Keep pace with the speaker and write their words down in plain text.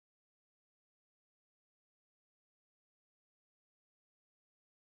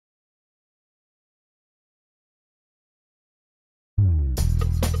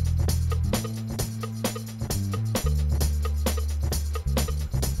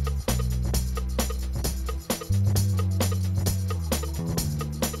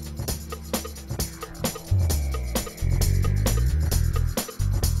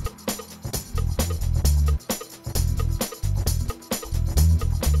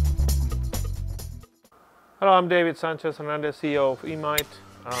Hello, I'm David Sanchez Hernandez, CEO of EMITE.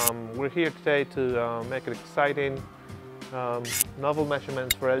 We're here today to make an exciting novel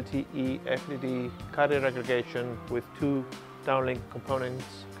measurements for LTE FDD Carrier Aggregation with two downlink components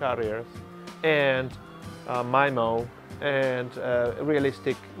carriers and MIMO and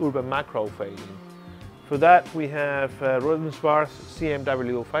realistic urban macro fading. For that we have Rohde&Schwarz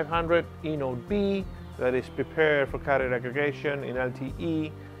CMW500 E-Node B that is prepared for carrier aggregation in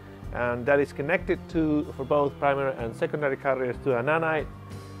LTE, and that is connected for both primary and secondary carriers to an Anite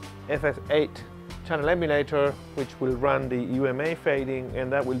FS8 channel emulator, which will run the UMA fading, and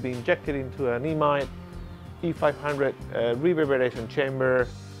that will be injected into an EMITE E500 reverberation chamber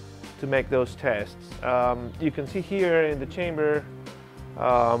to make those tests. You can see here in the chamber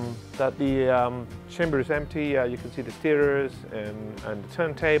that the chamber is empty. You can see the steerers and the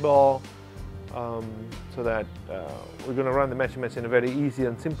turntable. So that we're going to run the measurements in a very easy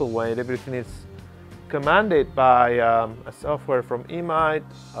and simple way. Everything is commanded by a software from EMITE.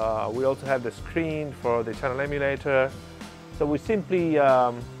 We also have the screen for the channel emulator. So we simply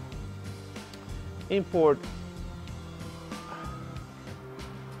import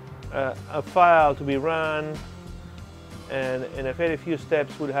a file to be run, and in a very few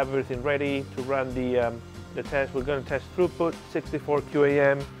steps we'll have everything ready to run the test. We're going to test throughput 64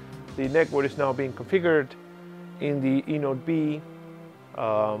 QAM. The network is now being configured in the E-Node B.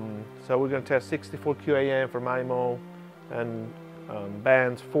 So we're going to test 64 QAM for MIMO and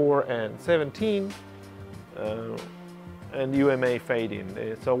bands 4 and 17 and UMA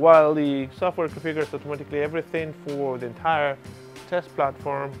fading. So while the software configures automatically everything for the entire test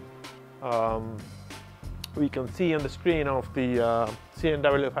platform, we can see on the screen of the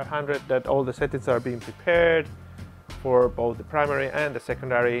CMW500 that all the settings are being prepared for both the primary and the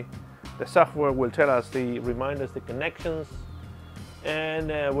secondary. The software will tell us remind us the connections, and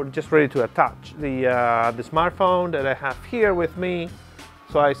we're just ready to attach the smartphone that I have here with me.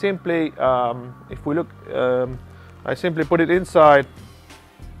 So I simply, if we look, I simply put it inside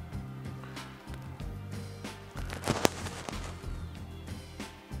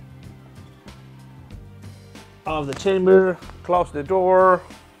of the chamber, close the door,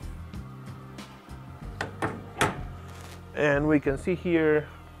 and we can see here,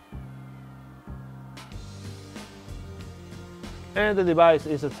 and the device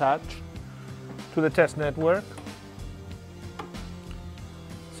is attached to the test network.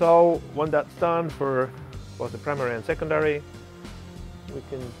 So when that's done for both the primary and secondary, we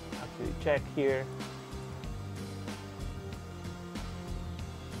can actually check here.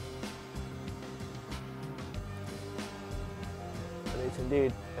 And it's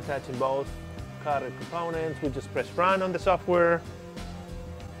indeed attaching both carrier components. We just press run on the software.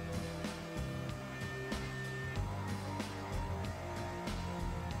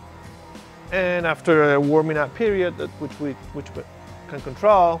 And after a warming up period, which we can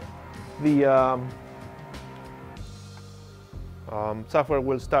control, the software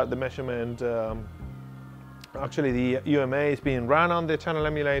will start the measurement. Actually, the UMA is being run on the channel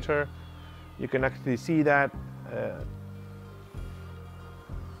emulator. You can actually see that.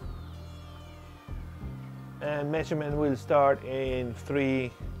 And measurement will start in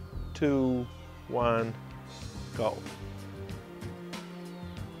 3, 2, 1, go.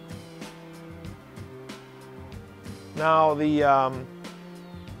 Now the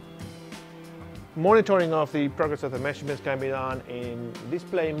monitoring of the progress of the measurements can be done in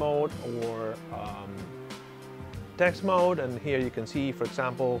display mode or text mode, and here you can see, for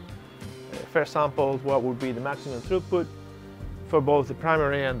example, first samples, what would be the maximum throughput for both the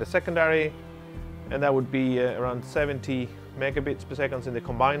primary and the secondary, and that would be around 70 megabits per second in the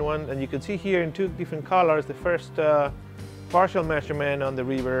combined one. And you can see here in two different colors the first partial measurement on the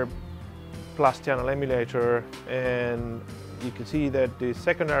Reverb plus channel emulator, and you can see that the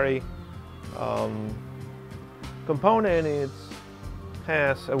secondary component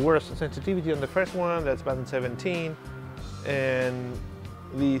has a worse sensitivity on the first one, that's band 17, and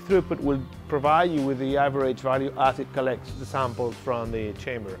the throughput will provide you with the average value as it collects the samples from the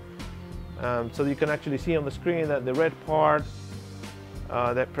chamber. So you can actually see on the screen that the red part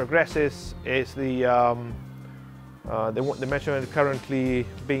that progresses is the measurement currently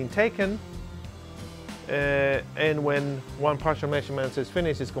being taken. And when one partial measurement is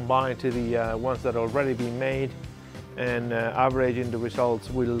finished, it's combined to the ones that are already been made, and averaging the results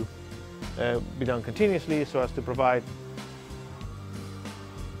will be done continuously so as to provide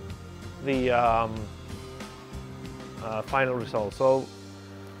the final result. So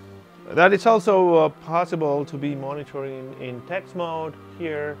that is also possible to be monitoring in text mode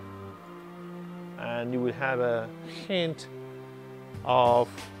here, and you will have a hint of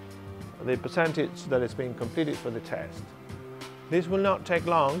the percentage that is being completed for the test. This will not take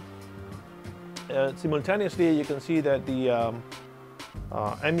long. Simultaneously, you can see that the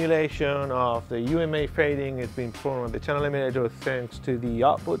emulation of the UMA fading is being performed on the channel emulator thanks to the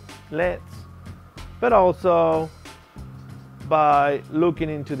output LEDs, but also by looking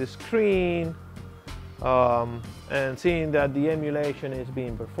into the screen and seeing that the emulation is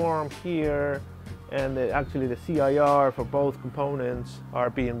being performed here, and that actually the CIR for both components are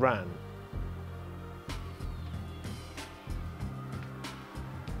being run.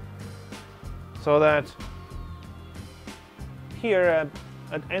 So that here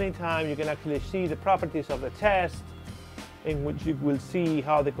at any time you can actually see the properties of the test, in which you will see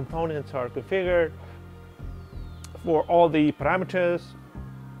how the components are configured for all the parameters.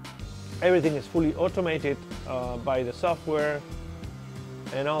 Everything is fully automated by the software,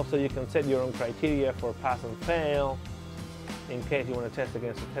 and also you can set your own criteria for pass and fail in case you want to test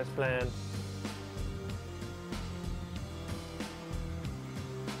against the test plan.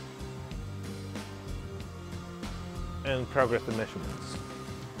 And progress the measurements.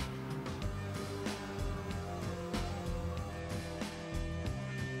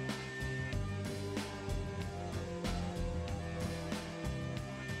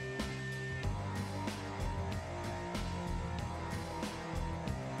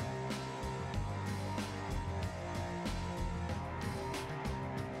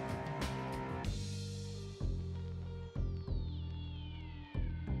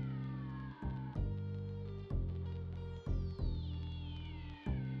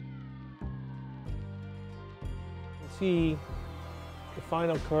 See the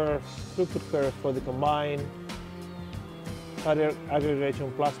final curves, throughput curve for the combined carrier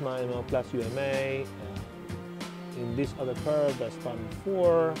aggregation plus MIMO plus UMA. In this other curve, that's span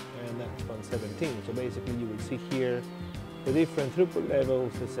 4 and that's span 17. So basically you will see here the different throughput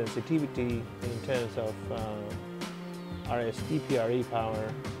levels, the sensitivity in terms of RS-DPRE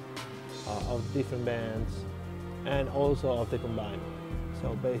power of different bands, and also of the combined.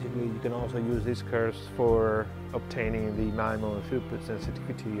 So basically you can also use these curves for obtaining the MIMO throughput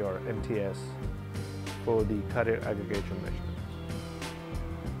sensitivity, or MTS, for the carrier aggregation measurements.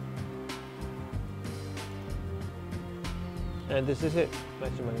 And this is it.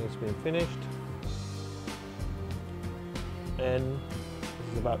 Measurement has been finished. And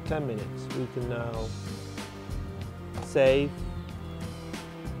this is about 10 minutes. We can now save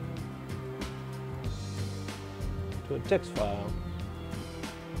to a text file.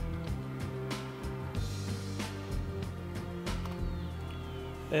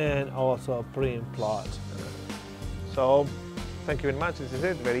 And also print plot. So thank you very much. This is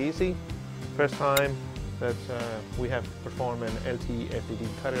it, very easy. First time that we have performed an LTE FDD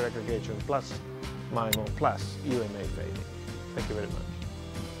Carrier Aggregation plus MIMO plus UMA fading. Thank you very much.